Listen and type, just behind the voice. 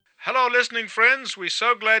Hello, listening friends. We're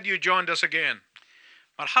so glad you joined us again.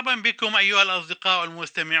 مرحبا بكم أيها الأصدقاء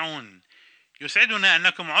المستمعون. يسعدنا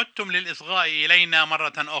أنكم عدتم للإصغاء إلينا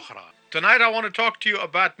مرة أخرى. Tonight I want to talk to you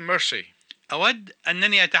about mercy. أود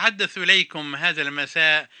أنني أتحدث إليكم هذا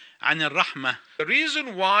المساء عن الرحمة. The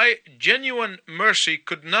reason why genuine mercy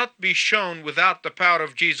could not be shown without the power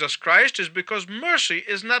of Jesus Christ is because mercy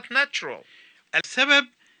is not natural. السبب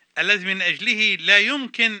الذي من أجله لا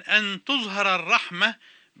يمكن أن تظهر الرحمة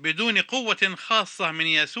بدون قوة خاصة من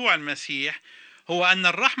يسوع المسيح هو أن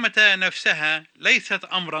الرحمة نفسها ليست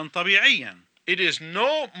أمرا طبيعيا. It is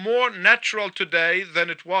no more natural today than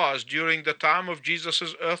it was during the time of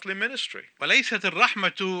Jesus' earthly ministry. وليست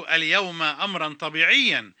الرحمة اليوم أمرا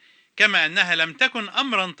طبيعيا كما أنها لم تكن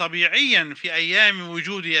أمرا طبيعيا في أيام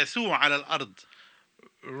وجود يسوع على الأرض.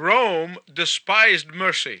 Rome despised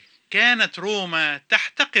mercy. كانت روما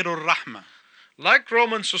تحتقر الرحمة. Like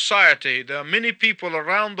Roman society, there are many people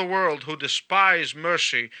around the world who despise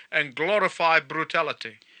mercy and glorify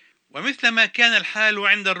brutality. ومثلما كان الحال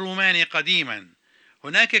عند الرومان قديما،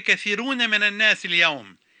 هناك كثيرون من الناس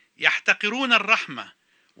اليوم يحتقرون الرحمة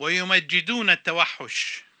ويمجدون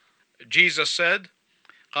التوحش. Jesus said,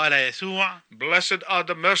 قال يسوع: "Blessed are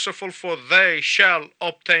the merciful, for they shall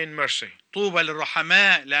obtain mercy." طوبى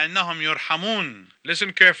للرحماء لأنهم يرحمون.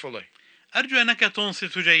 Listen carefully. أرجو أنك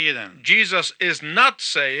تنصت جيدا. Jesus is not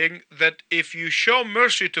saying that if you show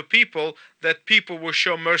mercy to people, that people will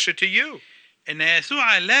show mercy to you. إن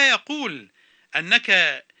يسوع لا يقول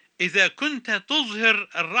أنك إذا كنت تظهر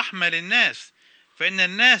الرحمة للناس فإن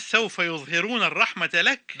الناس سوف يظهرون الرحمة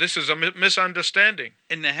لك. This is a misunderstanding.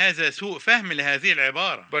 إن هذا سوء فهم لهذه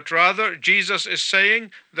العبارة. But rather, Jesus is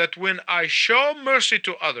saying that when I show mercy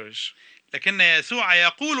to others, لكن يسوع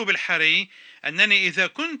يقول بالحري أنني إذا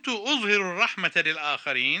كنت أظهر الرحمة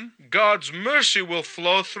للآخرين God's mercy will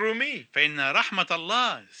flow through me. فإن رحمة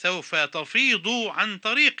الله سوف تفيض عن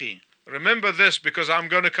طريقي. Remember this because I'm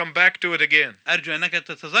going to come back to it again. أرجو أنك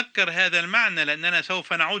تتذكر هذا المعنى لأننا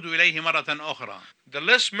سوف نعود إليه مرة أخرى. The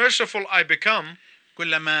less merciful I become,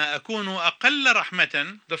 كلما أكون أقل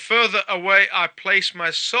رحمة the further away I place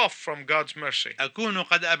myself from God's mercy. أكون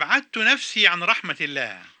قد أبعدت نفسي عن رحمة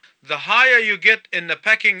الله. The higher you get in the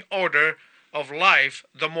pecking order of life,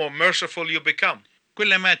 the more merciful you become.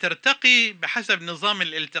 كلما ترتقي بحسب نظام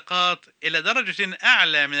الالتقاط إلى درجة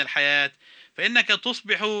أعلى من الحياة فإنك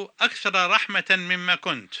تصبح أكثر رحمة مما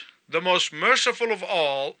كنت. The most merciful of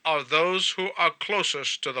all are those who are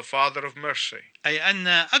closest to the Father of mercy. أي أن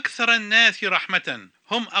أكثر الناس رحمة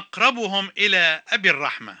هم أقربهم إلى أبي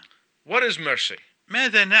الرحمة. What is mercy?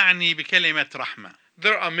 ماذا نعني بكلمة رحمة؟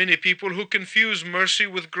 There are many people who confuse mercy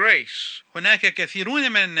with grace. هناك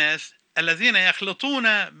كثيرون من الناس الذين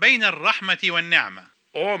يخلطون بين الرحمة والنعمة.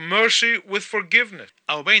 Or mercy with forgiveness.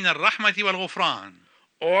 أو بين الرحمة والغفران.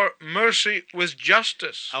 Or mercy with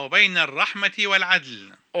justice. أو بين الرحمة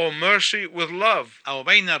والعدل. Or mercy with love. أو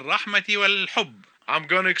بين الرحمة والحب. I'm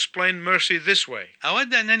going to explain mercy this way.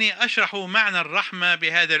 أود أنني أشرح معنى الرحمة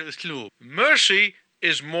بهذا الأسلوب. Mercy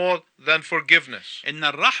is more than forgiveness. إن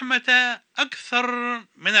الرحمة أكثر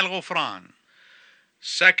من الغفران.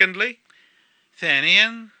 Secondly,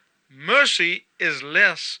 ثانيا، mercy is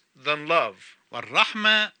less than love.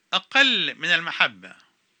 والرحمة أقل من المحبة.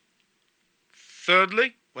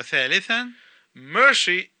 Thirdly, وثالثا،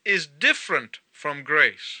 mercy is different from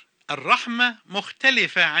grace. الرحمة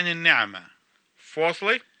مختلفة عن النعمة.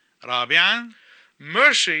 Fourthly, رابعا،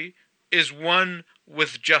 mercy is one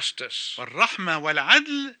with justice. والرحمة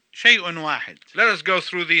والعدل شيء واحد. Let us go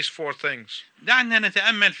through these four things. دعنا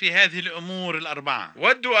نتأمل في هذه الأمور الأربعة.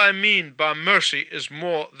 What do I mean by mercy is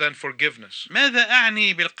more than forgiveness? ماذا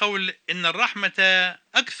أعني بالقول إن الرحمة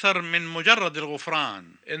أكثر من مجرد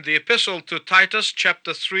الغفران؟ In the epistle to Titus,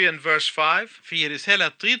 chapter 3 and verse 5, في رسالة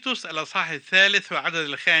تيتوس الأصحاح 3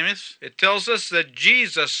 وعدد 5 it tells us that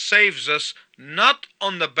Jesus saves us not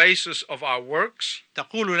on the basis of our works,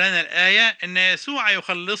 تقول لنا الآية إن يسوع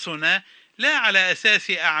يخلصنا لا على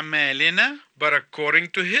أساس أعمالنا but according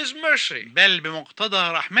to his mercy. بل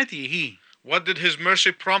بمقتضى رحمته. What did his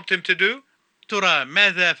mercy prompt him to do? ترى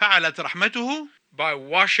ماذا فعلت رحمته؟ By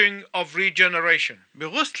washing of regeneration.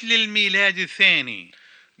 بغسل الميلاد الثاني.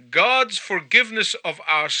 God's forgiveness of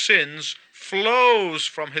our sins flows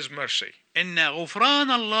from his mercy. إن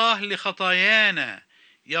غفران الله لخطايانا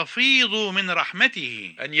يفيض من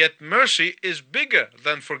رحمته. And yet mercy is bigger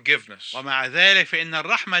than forgiveness. ومع ذلك فإن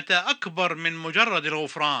الرحمة أكبر من مجرد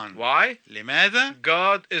الغفران. Why? لماذا؟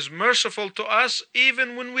 God is merciful to us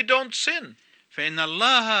even when we don't sin. فإن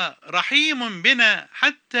الله رحيم بنا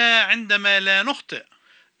حتى عندما لا نخطئ.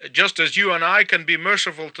 Just as you and I can be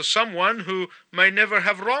merciful to someone who may never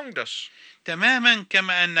have wronged us. تماما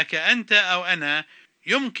كما أنك أنت أو أنا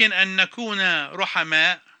يمكن أن نكون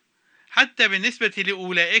رحماء حتى بالنسبة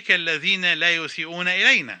لأولئك الذين لا يسيئون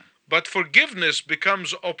إلينا. But forgiveness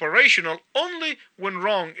becomes operational only when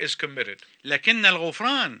wrong is committed. لكن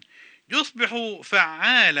الغفران يصبح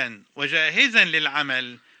فعالا وجاهزا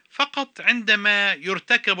للعمل فقط عندما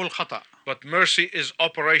يرتكب الخطأ. But mercy is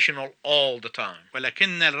operational all the time.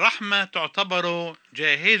 ولكن الرحمة تعتبر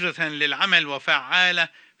جاهزة للعمل وفعالة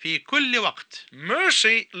في كل وقت.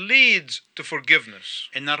 Mercy leads to forgiveness.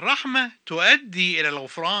 إن الرحمة تؤدي إلى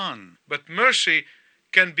الغفران. But mercy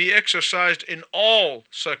can be exercised in all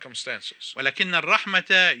circumstances. ولكن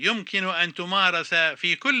الرحمة يمكن أن تمارس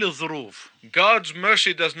في كل الظروف. God's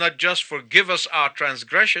mercy does not just forgive us our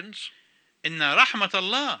transgressions. إن رحمة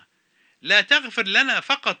الله لا تغفر لنا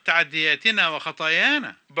فقط تعدياتنا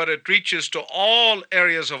وخطايانا. But it reaches to all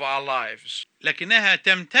areas of our lives. لكنها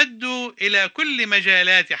تمتد إلى كل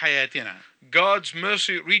مجالات حياتنا. God's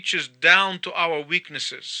mercy reaches down to our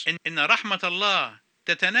weaknesses. إن رحمة الله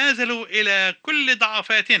تتنازل إلى كل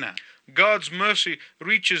ضعفاتنا. God's mercy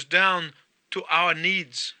reaches down to our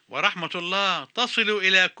needs. ورحمة الله تصل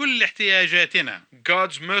إلى كل احتياجاتنا.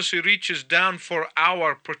 God's mercy reaches down for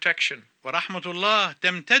our protection. ورحمة الله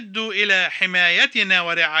تمتد إلى حمايتنا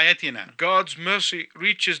ورعايتنا. God's mercy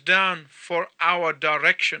reaches down for our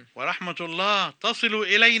direction. ورحمة الله تصل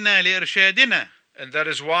إلينا لإرشادنا. And that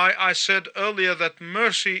is why I said earlier that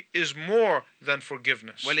mercy is more than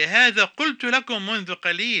forgiveness. ولهذا قلت لكم منذ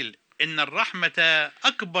قليل إن الرحمة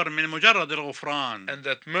أكبر من مجرد الغفران. And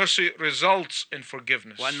that mercy results in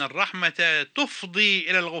forgiveness. وأن الرحمة تفضي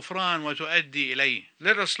إلى الغفران وتؤدي إليه.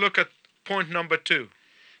 Let us look at point number 2.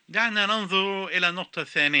 دعنا ننظر إلى النقطة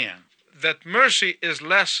الثانية. That mercy is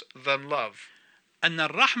less than love. أن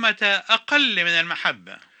الرحمة أقل من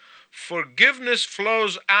المحبة. Forgiveness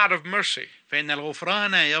flows out of mercy. فإن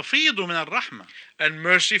الغفران يفيض من الرحمة. And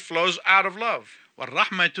mercy flows out of love.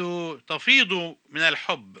 والرحمة تفيض من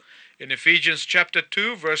الحب. In Ephesians chapter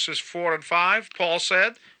 2 verses 4 and 5, Paul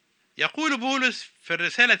said, يقول بولس في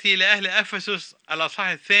الرسالة إلى أهل أفسس الأصحاح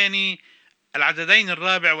الثاني العددين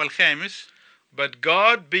الرابع والخامس: But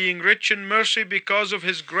God, being rich in mercy because of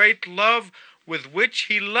his great love with which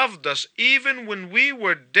he loved us, even when we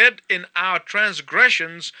were dead in our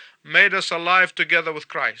transgressions, made us alive together with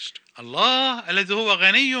Christ. الله الذي هو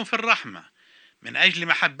غني في الرحمة من أجل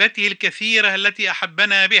محبته الكثيرة التي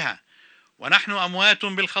أحبنا بها ونحن أموات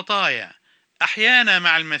بالخطايا أحيانا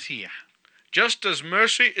مع المسيح. Just as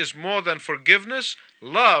mercy is more than forgiveness,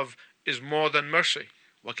 love is more than mercy.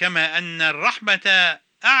 وكما أن الرحمة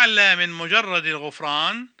أعلى من مجرد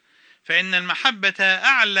الغفران، فإن المحبة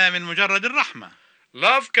أعلى من مجرد الرحمة.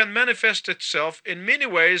 Love can manifest itself in many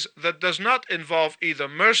ways that does not involve either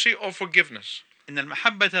mercy or forgiveness. إن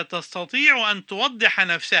المحبة تستطيع أن توضح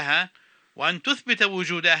نفسها وأن تثبت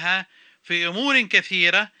وجودها في أمور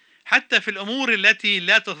كثيرة، حتى في الأمور التي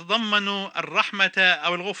لا تتضمن الرحمة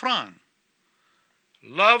أو الغفران.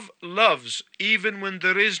 Love loves even when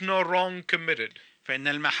there is no wrong committed. فإن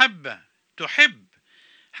المحبة تحب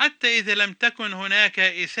حتى إذا لم تكن هناك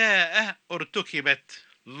إساءة ارتكبت.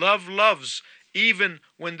 Love loves even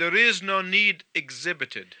when there is no need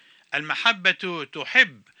exhibited. المحبة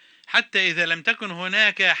تحب حتى إذا لم تكن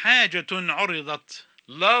هناك حاجة عرضت.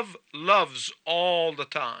 Love loves all the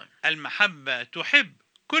time. المحبة تحب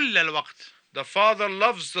كل الوقت. The Father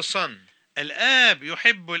loves the Son. الآب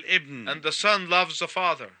يحب الابن. And the Son loves the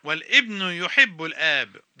Father. والابن يحب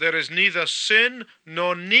الآب. There is neither sin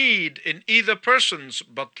nor need in either persons,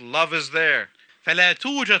 but love is there. فلا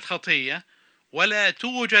توجد خطية ولا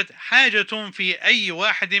توجد حاجة في أي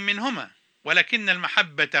واحد منهما، ولكن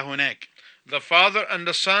المحبة هناك. The Father and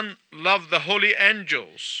the Son love the holy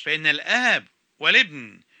angels. فإن الآب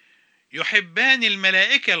والابن يحبان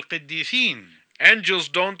الملائكة القديسين. Angels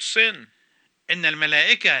don't sin. إن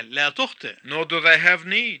الملائكة لا تخطئ. Nor do they have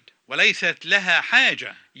need. وليست لها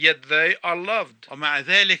حاجة. Yet they are loved. ومع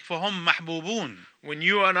ذلك فهم محبوبون. When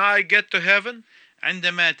you and I get to heaven,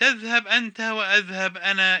 عندما تذهب أنت وأذهب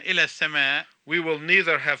أنا إلى السماء، we will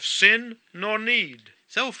neither have sin nor need.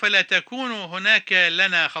 سوف لا تكون هناك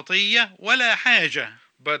لنا خطية ولا حاجة.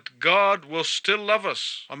 But God will still love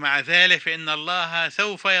us. ومع ذلك فإن الله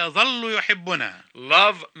سوف يظل يحبنا.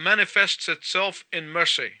 Love manifests itself in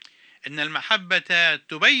mercy. إن المحبة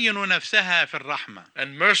تبين نفسها في الرحمة.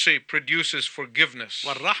 And mercy produces forgiveness.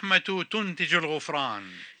 والرحمة تنتج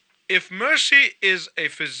الغفران. If mercy is a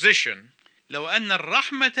physician, لو أن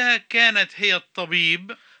الرحمة كانت هي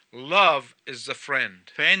الطبيب، Love is the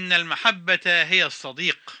friend. فإن المحبة هي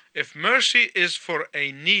الصديق. If mercy is for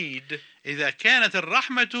a need, إذا كانت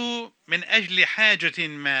الرحمة من أجل حاجة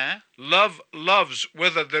ما، love loves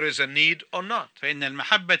whether there is a need or not. فإن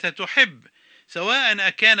المحبة تحب سواء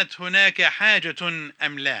أكانت هناك حاجة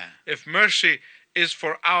أم لا. If mercy is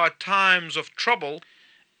for our times of trouble,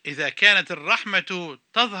 إذا كانت الرحمة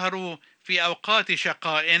تظهر في أوقات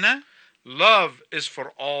شقائنا، love is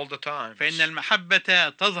for all the times. فإن المحبة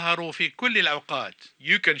تظهر في كل الأوقات.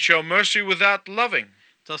 You can show mercy without loving,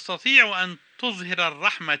 تستطيع أن تظهر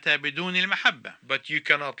الرحمة بدون المحبة، but you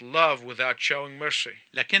cannot love without showing mercy.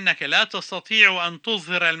 لكنك لا تستطيع أن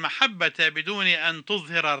تظهر المحبة بدون أن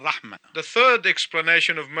تظهر الرحمة. The third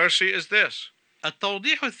explanation of mercy is this.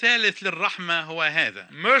 التوضيح الثالث للرحمة هو هذا: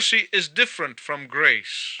 Mercy is different from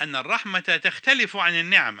grace. أن الرحمة تختلف عن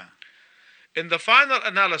النعمة. In the final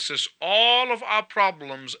analysis, all of our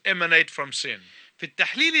problems emanate from sin. في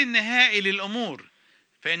التحليل النهائي للأمور،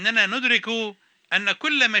 فإننا ندرك أن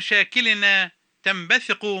كل مشاكلنا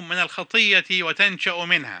تنبثق من الخطية وتنشأ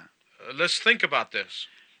منها. Let's think about this.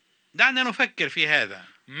 دعنا نفكر في هذا.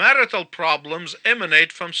 Marital problems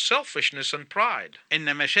emanate from selfishness and pride.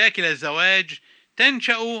 إن مشاكل الزواج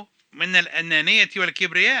تنشأ من الأنانية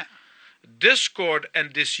والكبرياء. Discord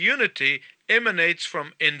and disunity emanates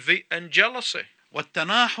from envy and jealousy.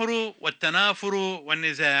 والتناحر والتنافر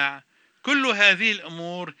والنزاع، كل هذه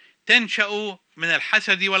الأمور تنشأ من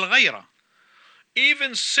الحسد والغيرة.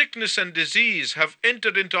 Even sickness and disease have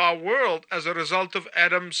entered into our world as a result of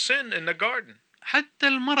Adam's sin in the garden. حتى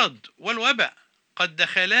المرض والوباء قد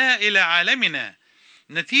دخلا إلى عالمنا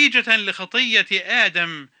نتيجة لخطية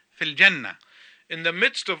آدم في الجنة. In the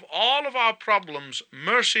midst of all of our problems,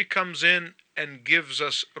 mercy comes in and gives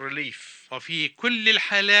us relief. وفي كل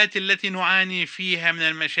الحالات التي نعاني فيها من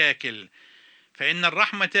المشاكل، فإن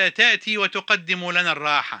الرحمة تأتي وتقدم لنا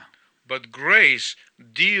الراحة. But grace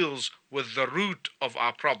deals with the root of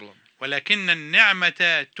our problem. ولكن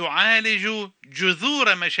النعمة تعالج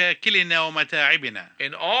جذور مشاكلنا ومتاعبنا.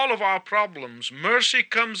 In all of our problems, mercy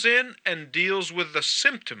comes in and deals with the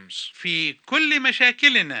symptoms. في كل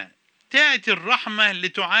مشاكلنا تأتي الرحمة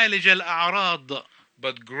لتعالج الأعراض.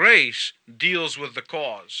 But grace deals with the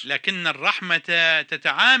cause. لكن الرحمة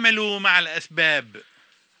تتعامل مع الأسباب.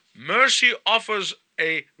 Mercy offers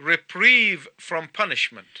a reprieve from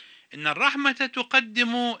punishment. إن الرحمة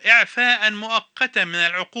تقدم إعفاء مؤقتا من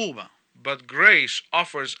العقوبة. But grace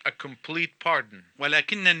offers a complete pardon.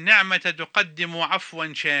 ولكن النعمة تقدم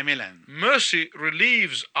عفوا شاملا. Mercy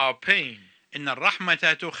relieves our pain. إن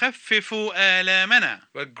الرحمة تخفف آلامنا.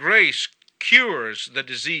 But grace cures the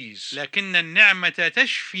disease. لكن النعمة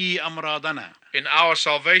تشفي أمراضنا. In our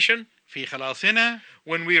salvation, في خلاصنا،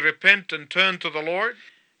 when we repent and turn to the Lord,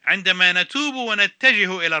 عندما نتوب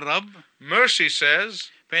ونتجه إلى الرب، mercy says,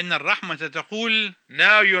 فإن الرحمة تقول: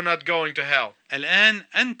 now you're not going to hell. الآن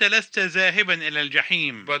أنت لست ذاهبا إلى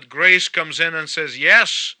الجحيم. But grace comes in and says,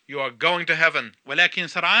 yes, you are going to heaven. ولكن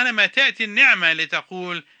سرعان ما تأتي النعمة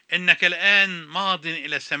لتقول إنك الآن ماض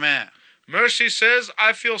إلى السماء. Mercy says,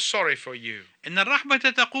 I feel sorry for you. إن الرحمة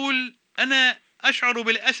تقول: أنا أشعر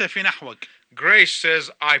بالأسف نحوك. Grace says,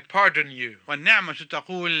 I pardon you. والنعمة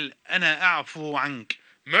تقول: أنا أعفو عنك.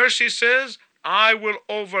 Mercy says, I will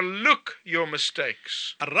overlook your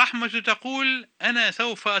mistakes. الرحمة تقول: أنا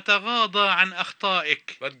سوف أتغاضى عن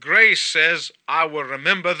أخطائك. But grace says, I will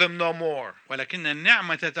remember them no more. ولكن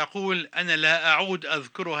النعمة تقول: أنا لا أعود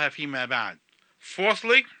أذكرها فيما بعد.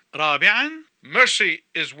 Fourthly, رابعا، mercy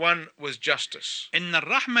is one with justice. إن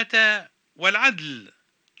الرحمة والعدل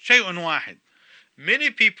شيء واحد.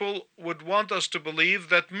 Many people would want us to believe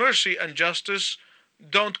that mercy and justice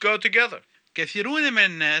don't go together. كثيرون من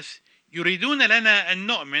الناس يريدون لنا أن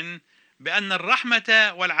نؤمن بأن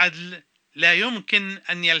الرحمة والعدل لا يمكن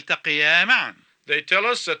أن يلتقيا معا. They tell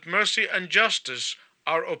us that mercy and justice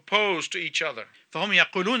are opposed to each other. فهم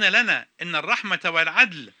يقولون لنا إن الرحمة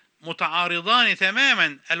والعدل متعارضان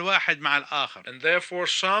تماما الواحد مع الآخر. And therefore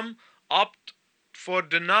some opt for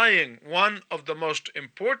denying one of the most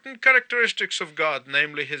important characteristics of God,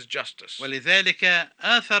 namely his justice. ولذلك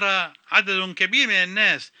آثر عدد كبير من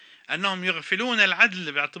الناس أنهم يغفلون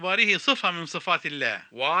العدل باعتباره صفة من صفات الله.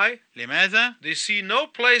 Why? لماذا؟ They see no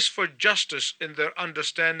place for justice in their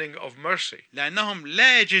understanding of mercy. لأنهم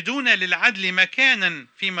لا يجدون للعدل مكانا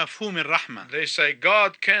في مفهوم الرحمة. They say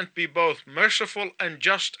God can't be both merciful and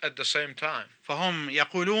just at the same time. فهم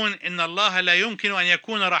يقولون إن الله لا يمكن أن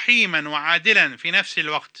يكون رحيما وعادلا في نفس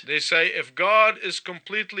الوقت. They say if God is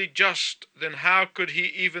completely just, then how could he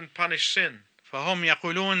even punish sin? فهم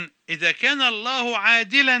يقولون إذا كان الله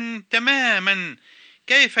عادلا تماما،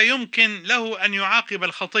 كيف يمكن له أن يعاقب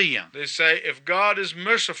الخطية؟ They say if God is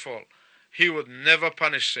merciful, he would never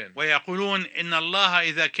punish sin. ويقولون إن الله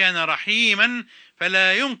إذا كان رحيما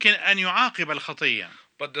فلا يمكن أن يعاقب الخطية.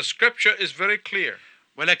 But the scripture is very clear.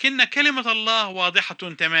 ولكن كلمة الله واضحة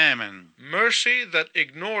تماما. Mercy that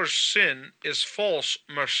ignores sin is false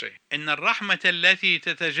mercy. إن الرحمة التي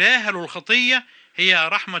تتجاهل الخطية هي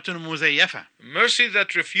رحمة مزيفة. Mercy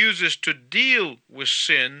that refuses to deal with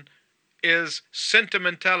sin is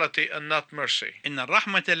sentimentality and not mercy. إن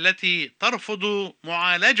الرحمة التي ترفض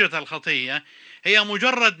معالجة الخطية هي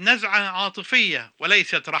مجرد نزعة عاطفية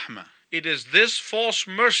وليست رحمة. It is this false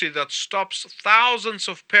mercy that stops thousands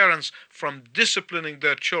of parents from disciplining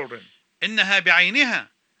their children. إنها بعينها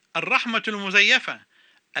الرحمة المزيفة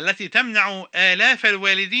التي تمنع آلاف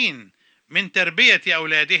الوالدين من تربية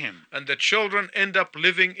أولادهم. And the children end up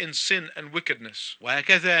living in sin and wickedness.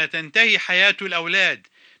 وهكذا تنتهي حياة الأولاد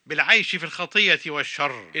بالعيش في الخطية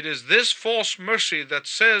والشر. It is this false mercy that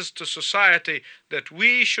says to society that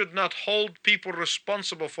we should not hold people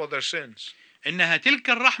responsible for their sins. إنها تلك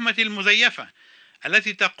الرحمة المزيفة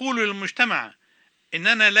التي تقول للمجتمع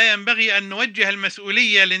إننا لا ينبغي أن نوجه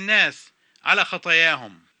المسؤولية للناس على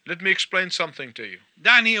خطاياهم. Let me explain something to you.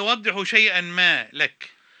 دعني أوضح شيئا ما لك.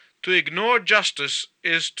 To ignore justice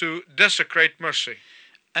is to desecrate mercy.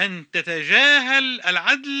 أن تتجاهل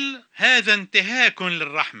العدل هذا انتهاك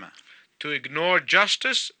للرحمة. To ignore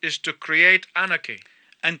justice is to create anarchy.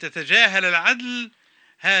 أن تتجاهل العدل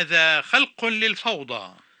هذا خلق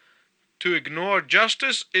للفوضى. To ignore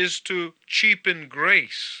justice is to cheapen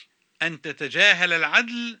grace. أن تتجاهل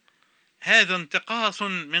العدل هذا انتقاص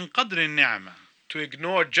من قدر النعمة. To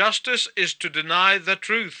ignore justice is to deny the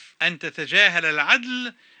truth. أن تتجاهل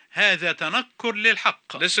العدل هذا تنكر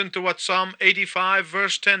للحق. Listen to what Psalm 85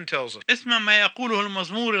 verse 10 tells us. اسمع ما يقوله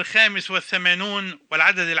المزمور 85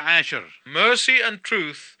 والعدد 10. Mercy and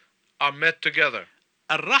truth are met together.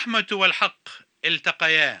 الرحمة والحق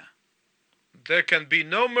التقيا. There can be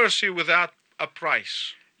no mercy without a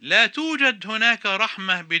price. لا توجد هناك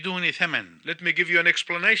رحمة بدون ثمن. Let me give you an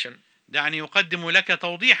explanation. دعني أقدم لك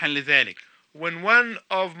توضيحا لذلك. When one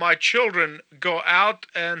of my children go out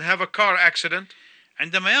and have a car accident,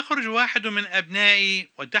 عندما يخرج واحد من أبنائي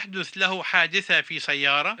وتحدث له حادثة في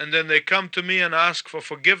سيارة، and then they come to me and ask for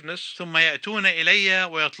forgiveness, ثم يأتون إلي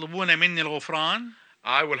ويطلبون مني الغفران،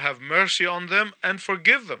 I will have mercy on them and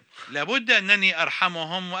forgive them. لابد أنني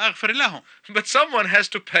أرحمهم وأغفر لهم. But someone has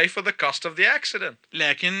to pay for the cost of the accident.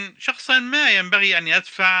 لكن شخصا ما ينبغي أن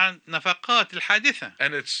يدفع نفقات الحادثة.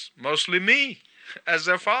 And it's mostly me as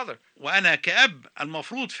their father. وأنا كأب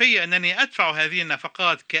المفروض في أنني أدفع هذه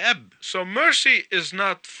النفقات كأب. So mercy is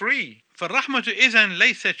not free. فالرحمة إذن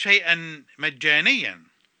ليست شيئا مجانيا.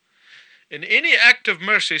 In any act of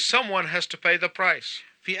mercy, someone has to pay the price.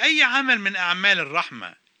 في أي عمل من أعمال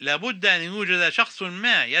الرحمة لابد أن يوجد شخص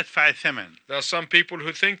ما يدفع الثمن. There are some people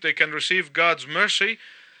who think they can receive God's mercy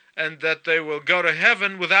and that they will go to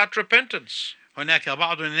heaven without repentance. هناك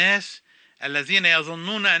بعض الناس الذين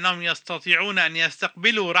يظنون أنهم يستطيعون أن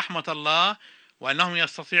يستقبلوا رحمة الله وأنهم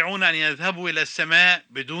يستطيعون أن يذهبوا إلى السماء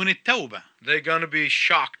بدون التوبة. They're going to be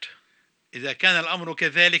shocked. إذا كان الأمر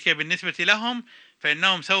كذلك بالنسبة لهم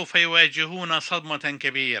فإنهم سوف يواجهون صدمة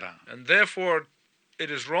كبيرة. And therefore, it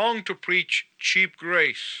is wrong to preach cheap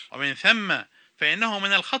grace. ومن ثم فإنه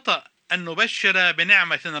من الخطأ أن نبشر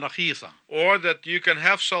بنعمة رخيصة. Or that you can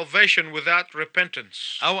have salvation without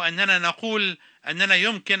repentance. أو أننا نقول أننا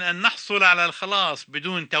يمكن أن نحصل على الخلاص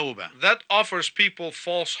بدون توبة. That offers people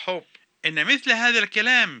false hope. إن مثل هذا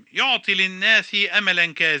الكلام يعطي للناس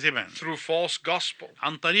أملا كاذبا. Through false gospel.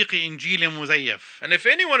 عن طريق إنجيل مزيف. And if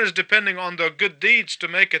anyone is depending on their good deeds to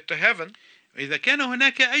make it to heaven, إذا كان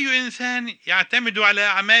هناك أي إنسان يعتمد على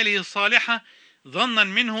أعماله الصالحة ظنا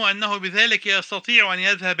منه أنه بذلك يستطيع أن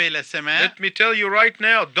يذهب إلى السماء. let me tell you right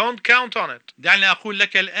now, don't count on it. دعني أقول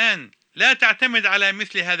لك الآن لا تعتمد على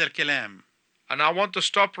مثل هذا الكلام. And I want to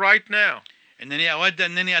stop right now. إنني أود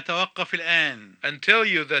أنني أتوقف الآن. And tell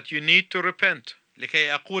you that you need to repent.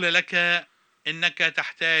 لكي أقول لك إنك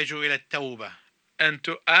تحتاج إلى التوبة. And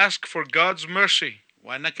to ask for God's mercy.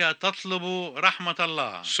 وأنك تطلب رحمة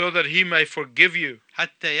الله. So that He may forgive you.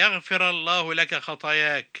 حتى يغفر الله لك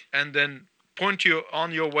خطاياك. And then point you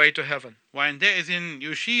on your way to heaven. وعندئذ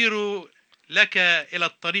يشير لك إلى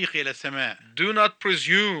الطريق إلى السماء. Do not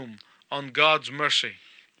presume on God's mercy.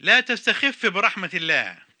 لا تستخف برحمة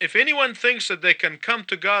الله. If anyone thinks that they can come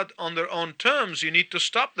to God on their own terms, you need to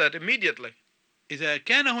stop that immediately. إذا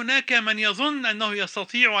كان هناك من يظن أنه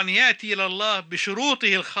يستطيع أن يأتي إلى الله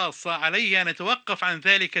بشروطه الخاصة عليه أن يتوقف عن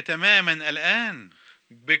ذلك تماما الآن.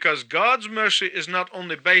 Because God's mercy is not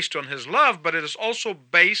only based on his love, but it is also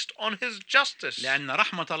based on his justice. لأن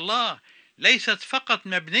رحمة الله ليست فقط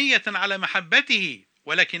مبنية على محبته،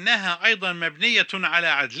 ولكنها أيضا مبنية على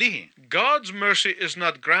عدله. God's mercy is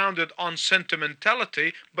not grounded on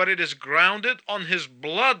sentimentality, but it is grounded on his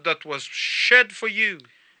blood that was shed for you.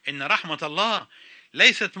 إن رحمة الله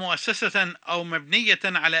ليست مؤسسة أو مبنية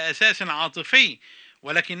على أساس عاطفي،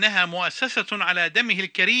 ولكنها مؤسسة على دمه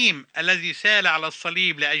الكريم الذي سال على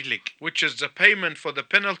الصليب لأجلك، which is the payment for the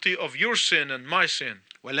penalty of your sin and my sin.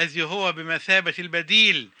 والذي هو بمثابة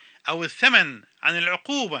البديل أو الثمن عن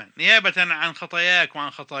العقوبة نيابة عن خطاياك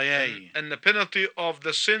وعن خطاياي. And the penalty of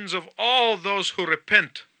the sins of all those who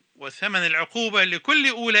repent. وثمن العقوبة لكل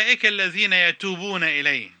أولئك الذين يتوبون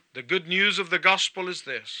إليه. The good news of the gospel is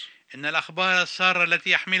this. إن الأخبار السارة التي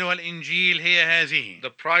يحملها الإنجيل هي هذه: The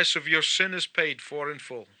price of your sin is paid for in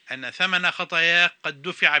full. أن ثمن خطاياك قد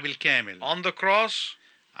دفع بالكامل. On the cross,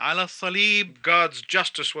 على الصليب God's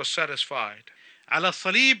justice was satisfied. على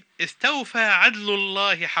الصليب استوفى عدل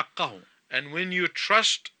الله حقه. And when you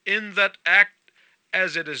trust in that act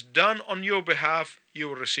as it is done on your behalf, you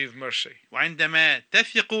will receive mercy. وعندما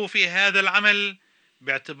تثق في هذا العمل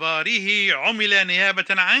باعتباره عمل نيابة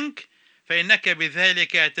عنك، فإنك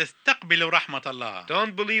بذلك تستقبل رحمة الله.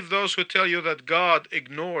 Don't believe those who tell you that God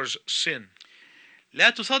ignores sin. لا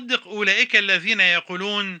تصدق أولئك الذين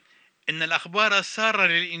يقولون إن الأخبار السارة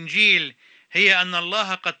للإنجيل هي أن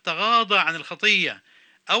الله قد تغاضى عن الخطية،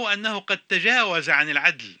 أو أنه قد تجاوز عن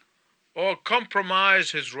العدل، Or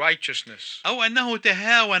compromise his righteousness. أو أنه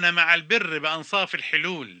تهاون مع البر بأنصاف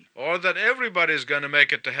الحلول، Or that everybody is going to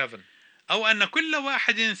make it to heaven. أو أن كل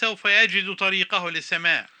واحد سوف يجد طريقه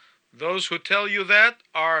للسماء. Those who tell you that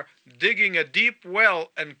are digging a deep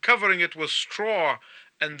well and covering it with straw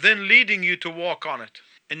and then leading you to walk on it.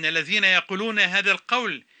 إن الذين يقولون هذا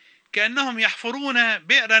القول كأنهم يحفرون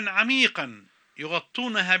بئرا عميقا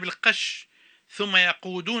يغطونها بالقش ثم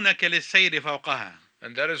يقودونك للسير فوقها.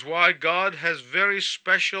 And that is why God has very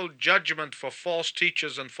special judgment for false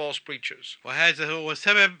teachers and false preachers. وهذا هو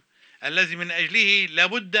السبب الذي من أجله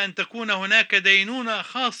لابد أن تكون هناك دينونة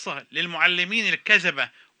خاصة للمعلمين الكذبة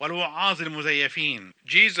والوعاظ المزيفين.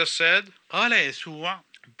 Jesus said, قال يسوع: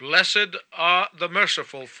 Blessed are the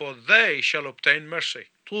merciful, for they shall obtain mercy.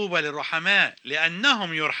 طوبى للرحماء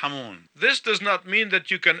لأنهم يرحمون. This does not mean that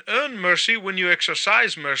you can earn mercy when you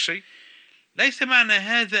exercise mercy. ليس معنى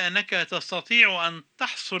هذا أنك تستطيع أن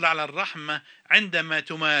تحصل على الرحمة عندما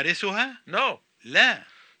تمارسها. No. لا.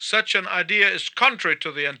 Such an idea is contrary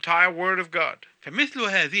to the entire Word of God. فمثل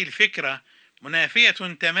هذه الفكرة منافية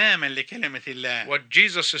تماما لكلمة الله. What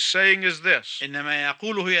Jesus is saying is this. إنما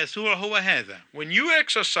يقوله يسوع هو هذا: When you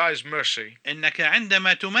exercise mercy, إنك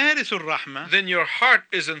عندما تمارس الرحمة، then your heart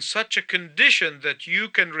is in such a condition that you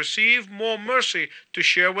can receive more mercy to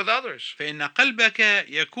share with others. فإن قلبك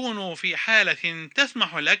يكون في حالة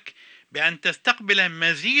تسمح لك بأن تستقبل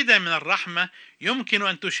مزيدا من الرحمة يمكن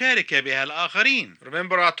أن تشارك بها الآخرين.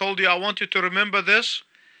 Remember, I told you I want you to remember this.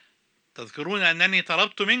 تذكرون أنني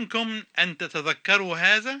طلبت منكم أن تتذكروا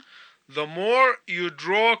هذا. The more you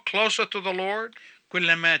draw closer to the Lord,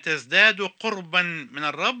 كلما تزداد قربا من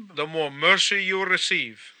الرب، the more mercy you will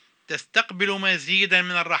receive. تستقبل مزيدا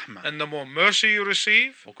من الرحمة. And the more mercy you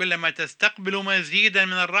receive, وكلما تستقبل مزيدا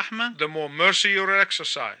من الرحمة، the more mercy you will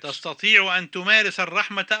exercise. تستطيع أن تمارس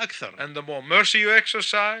الرحمة أكثر. And the more mercy you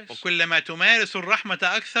exercise, وكلما تمارس الرحمة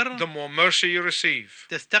أكثر، the more mercy you receive.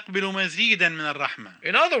 تستقبل مزيدا من الرحمة.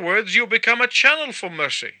 In other words, you become a channel for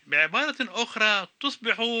mercy. بعبارة أخرى،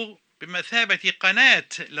 تصبح بمثابة قناة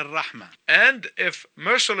للرحمة. And if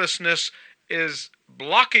mercilessness is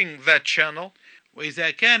blocking that channel,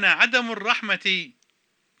 وإذا كان عدم الرحمة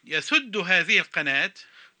يسد هذه القناة،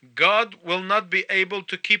 God will not be able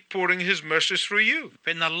to keep pouring his mercy through you.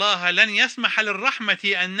 فإن الله لن يسمح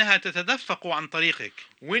للرحمة أنها تتدفق عن طريقك.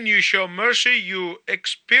 When you show mercy, you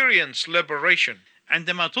experience liberation.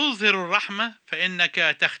 عندما تظهر الرحمة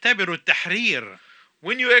فإنك تختبر التحرير.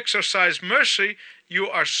 When you exercise mercy, you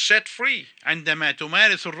are set free. عندما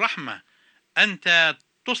تمارس الرحمة أنت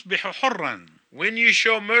تصبح حرا. When you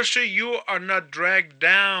show mercy, you are not dragged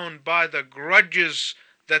down by the grudges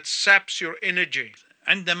that saps your energy.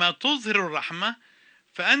 عندما تظهر الرحمة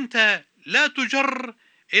فأنت لا تجر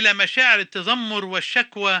إلى مشاعر التذمر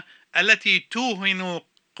والشكوى التي توهن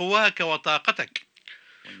قواك وطاقتك.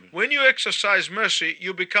 When you exercise mercy,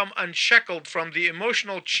 you become unshackled from the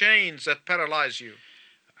emotional chains that paralyze you.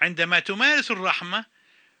 عندما تمارس الرحمة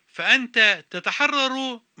فأنت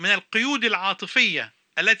تتحرر من القيود العاطفية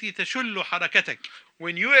التي تشل حركتك.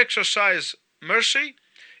 When you exercise mercy,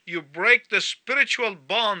 you break the spiritual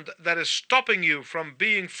bond that is stopping you from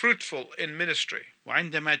being fruitful in ministry.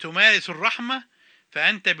 وعندما تمارس الرحمة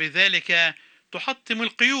فأنت بذلك تحطم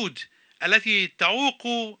القيود التي تعوق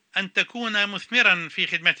أن تكون مثمرا في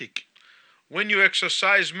خدمتك. When you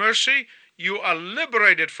exercise mercy, you are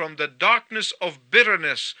liberated from the darkness of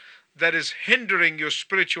bitterness that is hindering your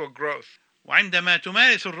spiritual growth. وعندما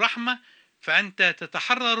تمارس الرحمة فأنت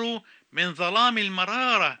تتحرر من ظلام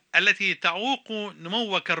المرارة التي تعوق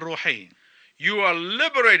نموك الروحي. You are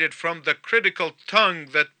liberated from the critical tongue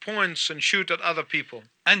that points and shoots at other people.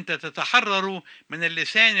 أنت تتحرر من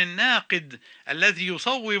اللسان الناقد الذي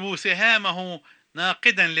يصوب سهامه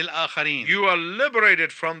ناقدا للآخرين. You are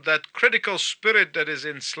liberated from that critical spirit that is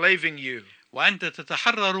enslaving you. وأنت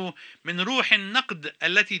تتحرر من روح النقد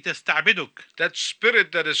التي تستعبدك. That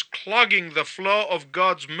spirit that is clogging the flow of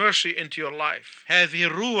God's mercy into your life. هذه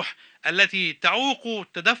الروح التي تعوق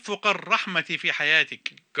تدفق الرحمة في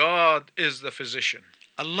حياتك. God is the physician.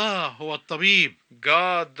 الله هو الطبيب.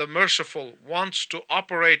 God the merciful wants to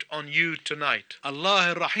operate on you tonight.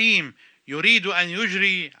 الله الرحيم يريد أن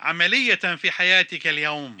يجري عملية في حياتك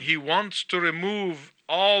اليوم. He wants to remove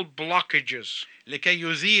all blockages. لكي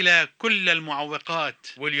يزيل كل المعوقات.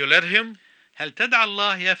 Will you let him? هل تدع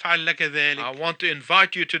الله يفعل لك ذلك؟ I want to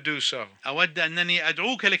invite you to do so. أود أنني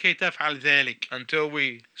أدعوك لكي تفعل ذلك. Until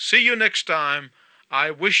we see you next time,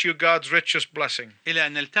 I wish you God's richest blessing. إلى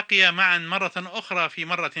أن نلتقي معا مرة أخرى في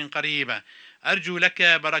مرة قريبة. أرجو لك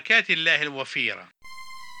بركات الله الوفيرة.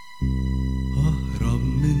 أهرب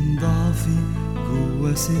من ضعفي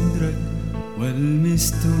جوا صدرك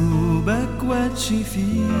والمس ثوبك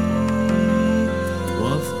واتشفيه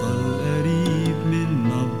وأفضل قريب من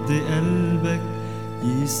نبض قلبك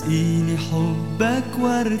يسقيني حبك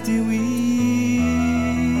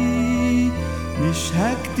وارتويه مش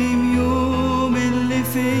هكتم يوم اللي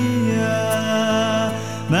فيا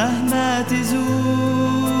مهما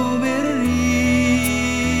تزوم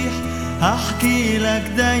الريح هحكي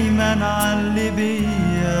لك دايما عاللي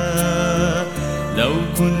بيا لو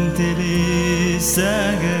كنت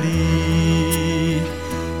لسه جريح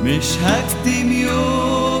مش هكتم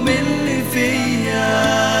يوم اللي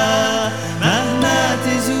فيا مهما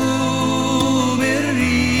تزوم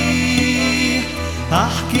الريح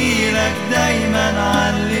هحكي لك دايما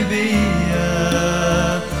عاللي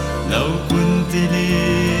بيا لو كنت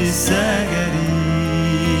لسه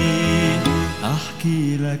جريح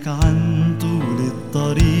احكي لك عن طول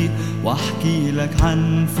الطريق واحكي لك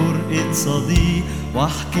عن فرقة صديق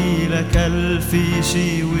واحكي لك ألف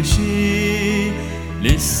شي وشي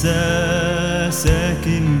لسه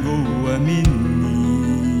ساكن جوا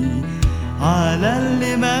مني على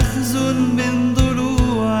اللي مخزون من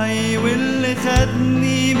ضلوعي واللي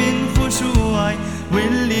خدني من خشوعي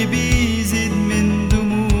واللي بيزيد من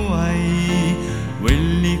دموعي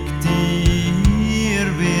واللي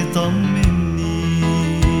كتير بيطمني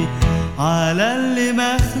على اللي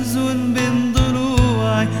مخزون من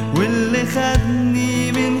ضلوعي واللي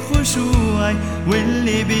خدني من خشوعي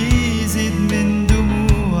واللي بيزيد من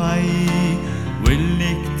دموعي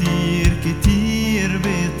واللي كتير كتير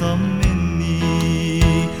بيطمني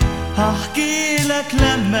هحكي لك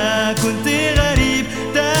لما كنت غريب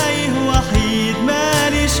تايه وحيد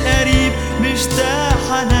ماليش قريب مشتاق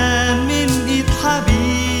حنان من ايد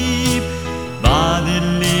حبيب بعد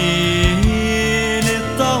الليل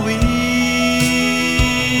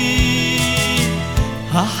الطويل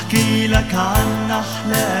هحكي لك عن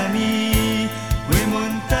أحلامي